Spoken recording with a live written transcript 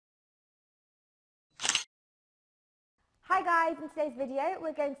Hi guys, in today's video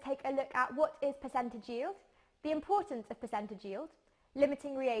we're going to take a look at what is percentage yield, the importance of percentage yield,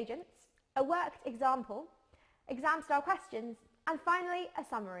 limiting reagents, a worked example, exam-style questions, and finally a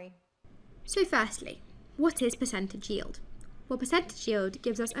summary. So firstly, what is percentage yield? Well, percentage yield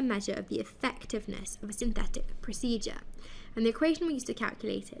gives us a measure of the effectiveness of a synthetic procedure, and the equation we use to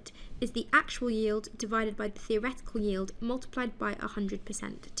calculate it is the actual yield divided by the theoretical yield multiplied by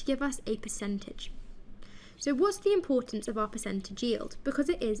 100% to give us a percentage. So what's the importance of our percentage yield? Because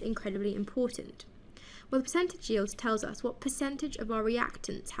it is incredibly important. Well, the percentage yield tells us what percentage of our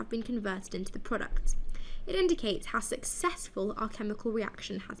reactants have been converted into the products. It indicates how successful our chemical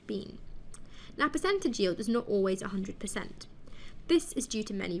reaction has been. Now, percentage yield is not always 100%. This is due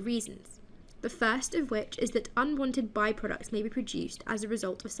to many reasons. The first of which is that unwanted byproducts may be produced as a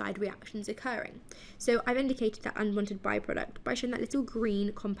result of side reactions occurring. So I've indicated that unwanted byproduct by showing that little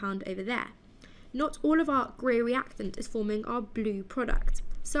green compound over there. Not all of our grey reactant is forming our blue product.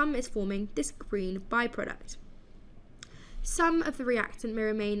 Some is forming this green byproduct. Some of the reactant may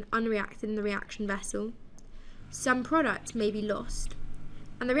remain unreacted in the reaction vessel. Some product may be lost,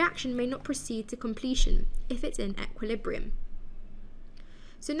 and the reaction may not proceed to completion if it's in equilibrium.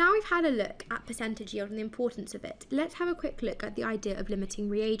 So now we've had a look at percentage yield and the importance of it, let's have a quick look at the idea of limiting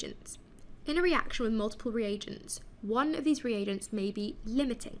reagents. In a reaction with multiple reagents, one of these reagents may be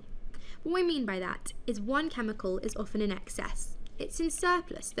limiting. What we mean by that is one chemical is often in excess. It's in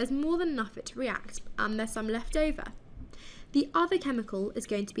surplus, there's more than enough of it to react, and there's some left over. The other chemical is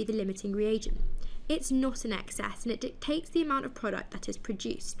going to be the limiting reagent. It's not in excess and it dictates the amount of product that is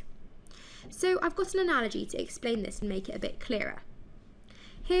produced. So I've got an analogy to explain this and make it a bit clearer.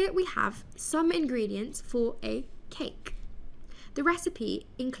 Here we have some ingredients for a cake. The recipe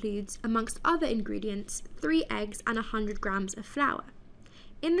includes, amongst other ingredients, 3 eggs and 100 grams of flour.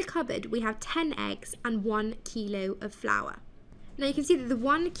 In the cupboard we have 10 eggs and 1 kilo of flour. Now you can see that the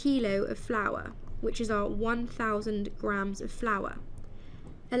 1 kilo of flour, which is our 1000 grams of flour,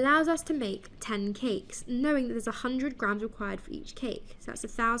 allows us to make 10 cakes, knowing that there's 100 grams required for each cake. So that's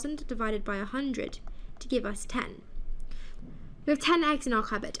 1000 divided by 100 to give us 10. We have 10 eggs in our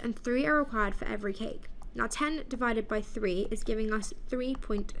cupboard and 3 are required for every cake. Now 10 divided by 3 is giving us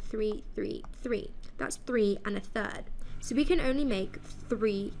 3.333. That's 3 1/3. So we can only make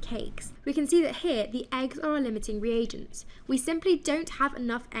 3 cakes. We can see that here the eggs are our limiting reagents. We simply don't have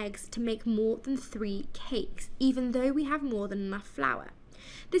enough eggs to make more than 3 cakes, even though we have more than enough flour.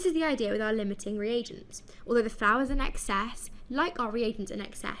 This is the idea with our limiting reagents. Although the flour is in excess, like our reagents in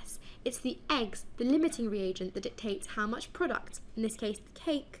excess, it's the eggs, the limiting reagent, that dictates how much product, in this case the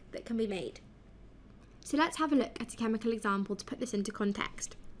cake, that can be made. So let's have a look at a chemical example to put this into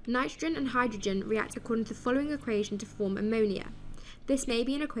context. Nitrogen and hydrogen react according to the following equation to form ammonia. This may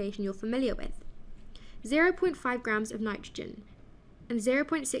be an equation you're familiar with. 0.5 grams of nitrogen and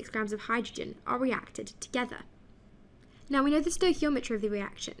 0.6 grams of hydrogen are reacted together. Now we know the stoichiometry of the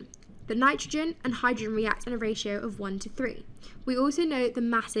reaction. The nitrogen and hydrogen react in a ratio of 1 to 3. We also know the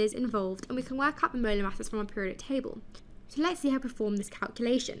masses involved and we can work out the molar masses from our periodic table. So let's see how to perform this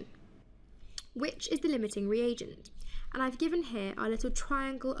calculation. Which is the limiting reagent? And I've given here our little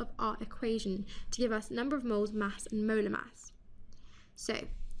triangle of our equation to give us number of moles, mass and molar mass. So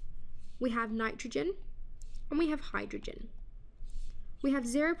we have nitrogen and we have hydrogen. We have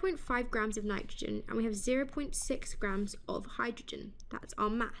 0.5 grams of nitrogen and we have 0.6 grams of hydrogen. That's our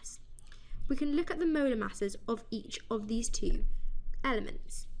mass. We can look at the molar masses of each of these two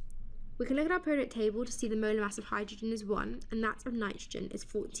elements. We can look at our periodic table to see the molar mass of hydrogen is 1 and that of nitrogen is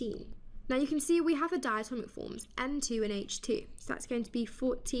 14. Now you can see we have the diatomic forms N2 and H2. So that's going to be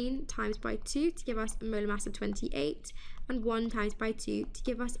 14 times by 2 to give us a molar mass of 28 and 1 times by 2 to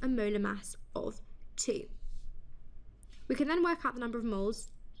give us a molar mass of 2. We can then work out the number of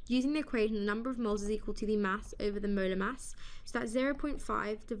moles. Using the equation, the number of moles is equal to the mass over the molar mass. So that's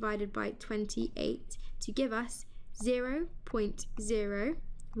 0.5 divided by 28 to give us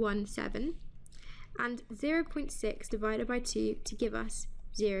 0.017 and 0.6 divided by 2 to give us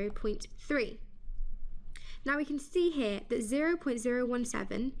 0.3. Now we can see here that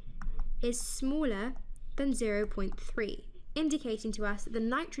 0.017 is smaller than 0.3, indicating to us that the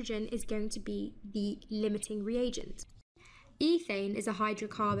nitrogen is going to be the limiting reagent. Ethane is a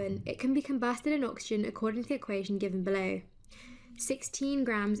hydrocarbon. It can be combusted in oxygen according to the equation given below. 16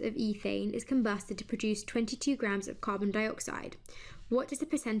 grams of ethane is combusted to produce 22 grams of carbon dioxide. What is the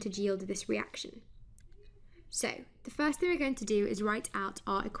percentage yield of this reaction? So, the first thing we're going to do is write out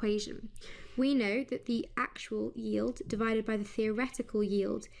our equation. We know that the actual yield divided by the theoretical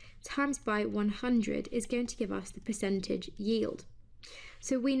yield times by 100 is going to give us the percentage yield.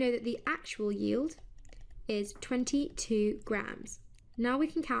 So we know that the actual yield is 22 grams. Now we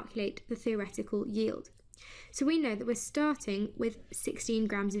can calculate the theoretical yield. So we know that we're starting with 16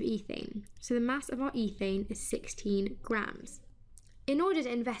 grams of ethane. So the mass of our ethane is 16 grams. In order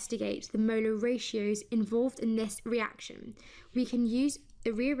to investigate the molar ratios involved in this reaction, we can use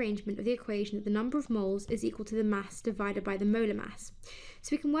a rearrangement of the equation that the number of moles is equal to the mass divided by the molar mass.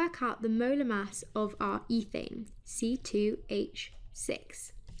 So we can work out the molar mass of our ethane,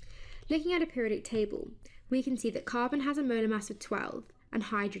 C2H6. Looking at a periodic table, we can see that carbon has a molar mass of 12 and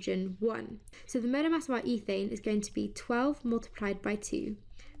hydrogen 1. So the molar mass of our ethane is going to be 12 multiplied by 2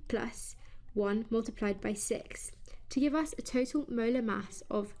 plus 1 multiplied by 6 to give us a total molar mass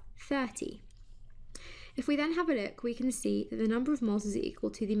of 30. If we then have a look, we can see that the number of moles is equal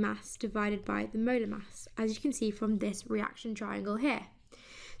to the mass divided by the molar mass, as you can see from this reaction triangle here.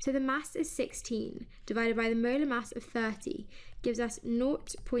 So the mass is 16 divided by the molar mass of 30 gives us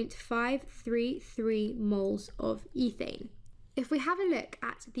 0.533 moles of ethane. If we have a look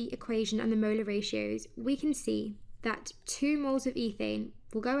at the equation and the molar ratios, we can see that 2 moles of ethane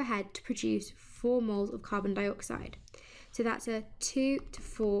will go ahead to produce 4 moles of carbon dioxide. So that's a 2 to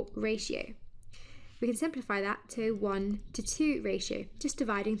 4 ratio. We can simplify that to 1 to 2 ratio, just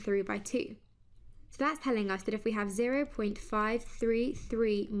dividing through by 2. So that's telling us that if we have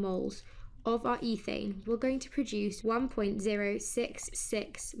 0.533 moles of our ethane, we're going to produce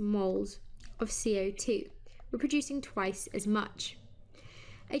 1.066 moles of CO2. We're producing twice as much.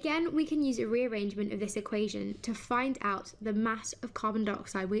 Again, we can use a rearrangement of this equation to find out the mass of carbon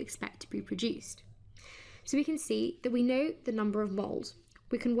dioxide we expect to be produced. So we can see that we know the number of moles.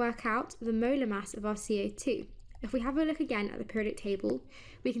 We can work out the molar mass of our CO2. If we have a look again at the periodic table,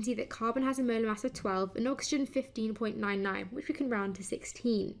 we can see that carbon has a molar mass of 12 and oxygen 15.99, which we can round to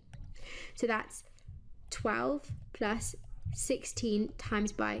 16. So that's 12 plus 16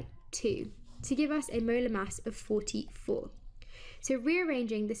 times by 2 to give us a molar mass of 44. So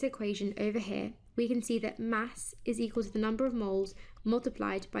rearranging this equation over here, we can see that mass is equal to the number of moles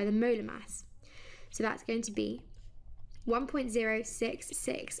multiplied by the molar mass. So that's going to be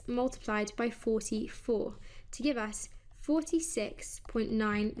 1.066 multiplied by 44 to give us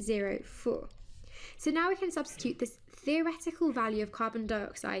 46.904. So now we can substitute this theoretical value of carbon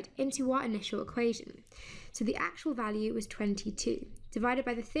dioxide into our initial equation. So the actual value was 22, divided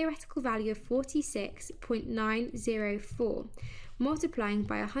by the theoretical value of 46.904, multiplying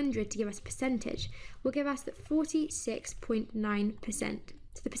by 100 to give us a percentage, will give us that 46.9%.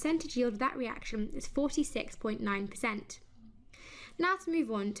 So the percentage yield of that reaction is 46.9%. Now to move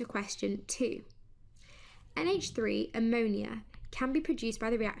on to question 2. NH3 ammonia can be produced by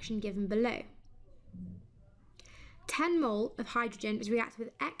the reaction given below. 10 mole of hydrogen is reacted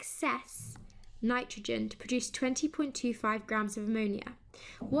with excess nitrogen to produce 20.25 grams of ammonia.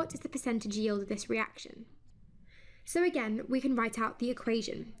 What is the percentage yield of this reaction? So again, we can write out the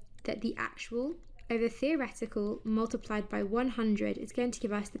equation that the actual over theoretical multiplied by 100 is going to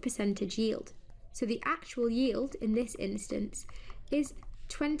give us the percentage yield. So the actual yield in this instance is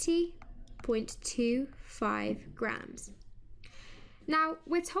 20.25 grams. Now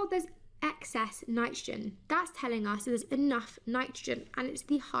we're told there's excess nitrogen. That's telling us there's enough nitrogen, and it's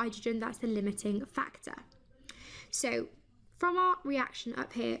the hydrogen that's the limiting factor. So from our reaction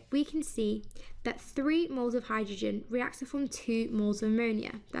up here, we can see that 3 moles of hydrogen reacts to form 2 moles of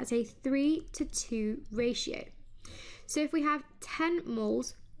ammonia. That's a 3 to 2 ratio. So if we have 10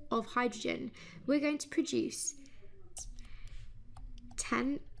 moles of hydrogen, we're going to produce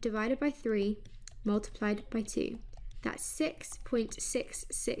 10 divided by 3 multiplied by 2. That's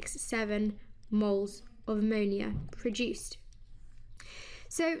 6.667 moles of ammonia produced.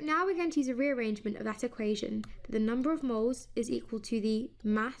 So now we're going to use a rearrangement of that equation that the number of moles is equal to the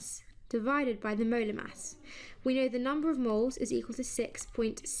mass divided by the molar mass. We know the number of moles is equal to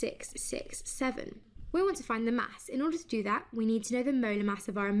 6.667. We want to find the mass. In order to do that, we need to know the molar mass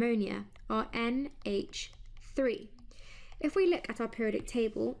of our ammonia, our NH3. If we look at our periodic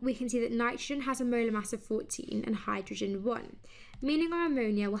table, we can see that nitrogen has a molar mass of 14 and hydrogen 1, meaning our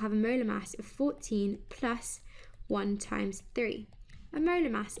ammonia will have a molar mass of 14 plus 1 times 3, a molar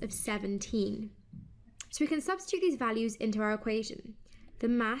mass of 17. So we can substitute these values into our equation. The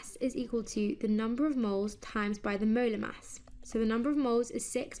mass is equal to the number of moles times by the molar mass. So the number of moles is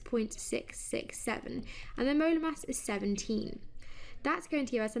 6.667 and the molar mass is 17. That's going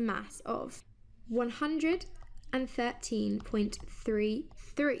to give us a mass of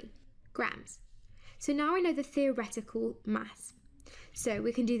 113.33 grams. So now we know the theoretical mass. So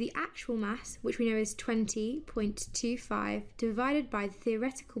we can do the actual mass, which we know is 20.25, divided by the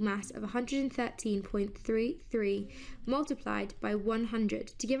theoretical mass of 113.33 multiplied by 100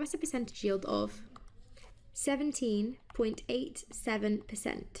 to give us a percentage yield of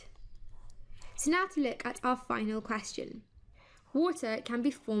 17.87%. So now to look at our final question. Water can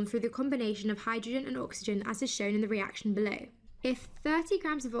be formed through the combination of hydrogen and oxygen as is shown in the reaction below. If 30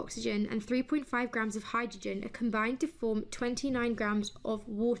 grams of oxygen and 3.5 grams of hydrogen are combined to form 29 grams of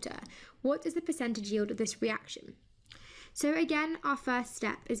water, what is the percentage yield of this reaction? So again, our first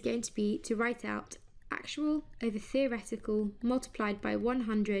step is going to be to write out actual over theoretical multiplied by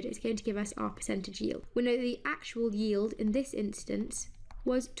 100 is going to give us our percentage yield. We know that the actual yield in this instance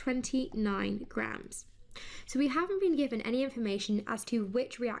was 29 grams. So we haven't been given any information as to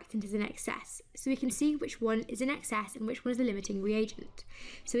which reactant is in excess, so we can see which one is in excess and which one is the limiting reagent.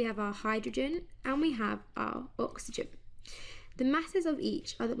 So we have our hydrogen and we have our oxygen. The masses of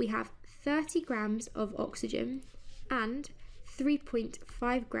each are that we have 30 grams of oxygen and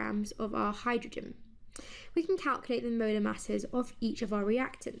 3.5 grams of our hydrogen. We can calculate the molar masses of each of our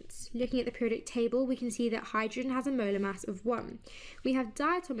reactants. Looking at the periodic table, we can see that hydrogen has a molar mass of 1. We have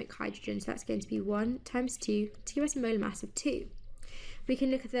diatomic hydrogen, so that's going to be 1 times 2 to give us a molar mass of 2. We can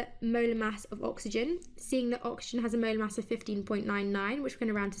look at the molar mass of oxygen, seeing that oxygen has a molar mass of 15.99, which we're going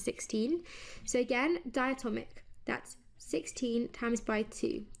to round to 16. So again, diatomic, that's 16 times by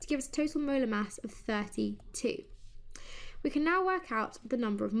 2 to give us a total molar mass of 32. We can now work out the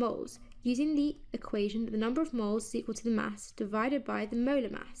number of moles, using the equation that the number of moles is equal to the mass divided by the molar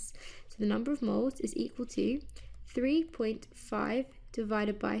mass. So the number of moles is equal to 3.5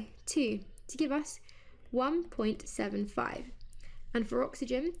 divided by 2 to give us 1.75. And for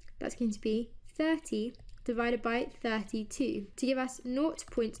oxygen, that's going to be 30 divided by 32 to give us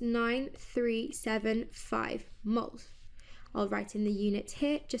 0.9375 moles. I'll write in the units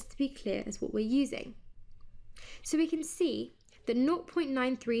here just to be clear as what we're using. So we can see that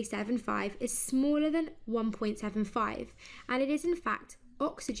 0.9375 is smaller than 1.75, and it is in fact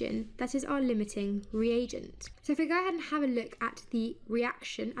oxygen that is our limiting reagent. So if we go ahead and have a look at the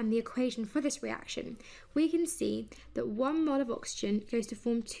reaction and the equation for this reaction, we can see that 1 mole of oxygen goes to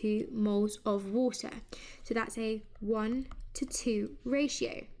form 2 moles of water. So that's a 1:2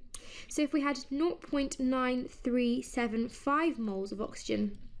 ratio. So if we had 0.9375 moles of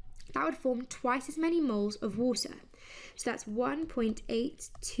oxygen, that would form twice as many moles of water. So that's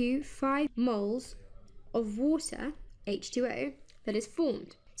 1.825 moles of water, H2O, that is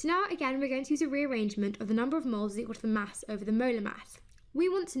formed. So now again we're going to use a rearrangement of the number of moles is equal to the mass over the molar mass. We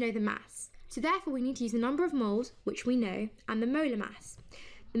want to know the mass, so therefore we need to use the number of moles, which we know, and the molar mass.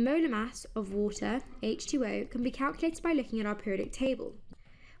 The molar mass of water, H2O, can be calculated by looking at our periodic table.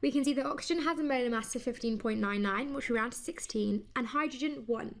 We can see that oxygen has a molar mass of 15.99, which we round to 16, and hydrogen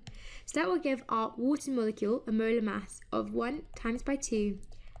 1. So that will give our water molecule a molar mass of 1 times by 2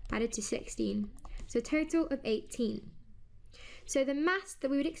 added to 16, so a total of 18. So the mass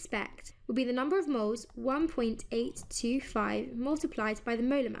that we would expect would be the number of moles, 1.825, multiplied by the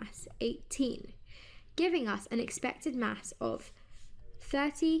molar mass, 18, giving us an expected mass of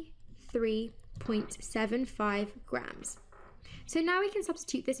 33.75 grams. So now we can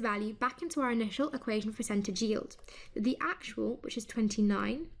substitute this value back into our initial equation for percentage yield. The actual, which is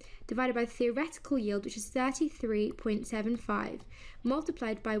 29, divided by the theoretical yield, which is 33.75,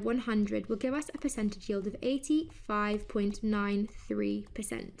 multiplied by 100 will give us a percentage yield of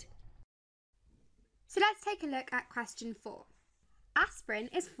 85.93%. So let's take a look at question 4. Aspirin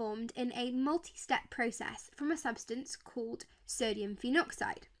is formed in a multi-step process from a substance called sodium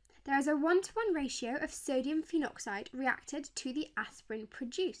phenoxide. There is a 1:1 ratio of sodium phenoxide reacted to the aspirin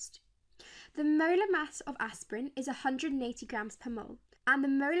produced. The molar mass of aspirin is 180 grams per mole, and the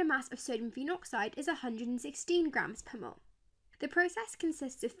molar mass of sodium phenoxide is 116 grams per mole. The process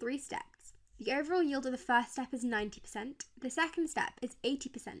consists of 3 steps. The overall yield of the first step is 90%, the second step is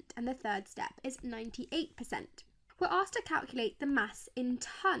 80%, and the third step is 98%. We're asked to calculate the mass in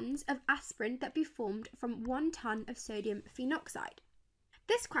tonnes of aspirin that be formed from 1 tonne of sodium phenoxide.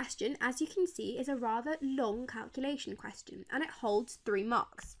 This question, as you can see, is a rather long calculation question, and it holds 3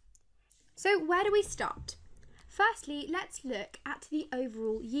 marks. So where do we start? Firstly, let's look at the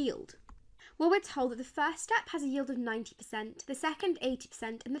overall yield. Well, we're told that the first step has a yield of 90%, the second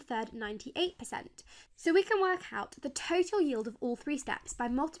 80%, and the third 98%. So we can work out the total yield of all 3 steps by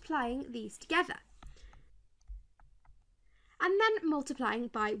multiplying these together, and then multiplying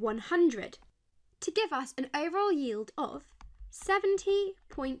by 100 to give us an overall yield of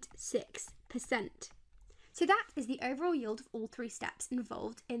 70.6%. So that is the overall yield of all 3 steps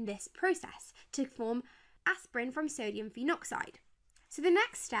involved in this process to form aspirin from sodium phenoxide. So the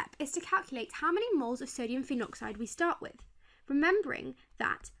next step is to calculate how many moles of sodium phenoxide we start with, remembering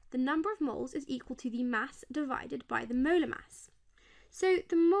that the number of moles is equal to the mass divided by the molar mass. So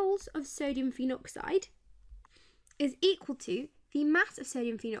the moles of sodium phenoxide is equal to the mass of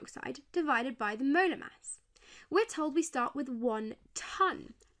sodium phenoxide divided by the molar mass. We're told we start with 1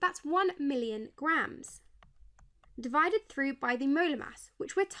 tonne. That's 1 million grams. Divided through by the molar mass,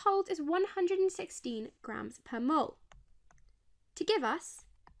 which we're told is 116 grams per mole, to give us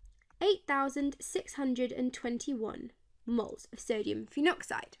 8,621 moles of sodium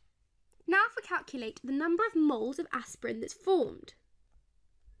phenoxide. Now if we calculate the number of moles of aspirin that's formed.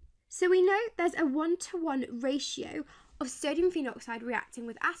 So we know there's a 1-to-1 ratio of sodium phenoxide reacting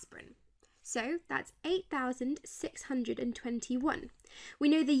with aspirin. So that's 8,621. We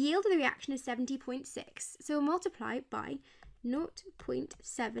know the yield of the reaction is 70.6, so we'll multiply by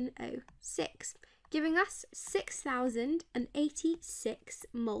 0.706, giving us 6,086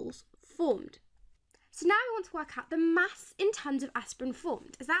 moles formed. So now we want to work out the mass in tonnes of aspirin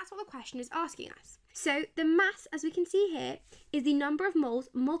formed, as that's what the question is asking us. So the mass, as we can see here, is the number of moles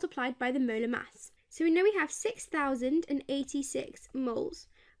multiplied by the molar mass. So we know we have 6,086 moles.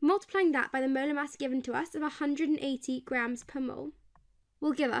 Multiplying that by the molar mass given to us of 180 grams per mole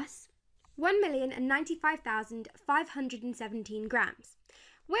will give us 1,095,517 grams.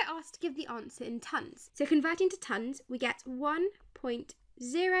 We're asked to give the answer in tonnes. So converting to tonnes, we get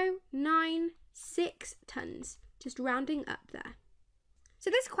 1.096 tonnes, just rounding up there. So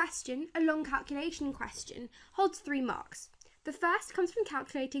this question, a long calculation question, holds 3 marks. The first comes from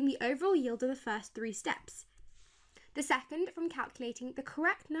calculating the overall yield of the first 3 steps. The second from calculating the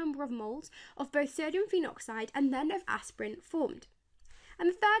correct number of moles of both sodium phenoxide and then of aspirin formed. And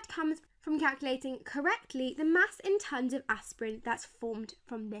the third comes from calculating correctly the mass in tonnes of aspirin that's formed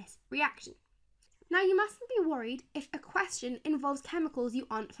from this reaction. Now you mustn't be worried if a question involves chemicals you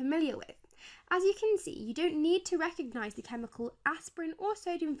aren't familiar with. As you can see, you don't need to recognise the chemical aspirin or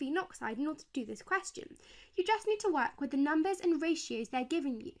sodium phenoxide in order to do this question. You just need to work with the numbers and ratios they're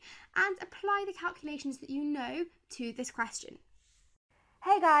giving you and apply the calculations that you know to this question.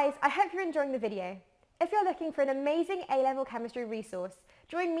 Hey guys, I hope you're enjoying the video. If you're looking for an amazing A-level chemistry resource,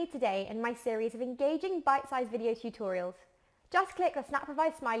 join me today in my series of engaging bite-sized video tutorials. Just click the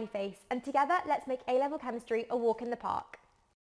SnapRevise smiley face and together let's make A-level chemistry a walk in the park.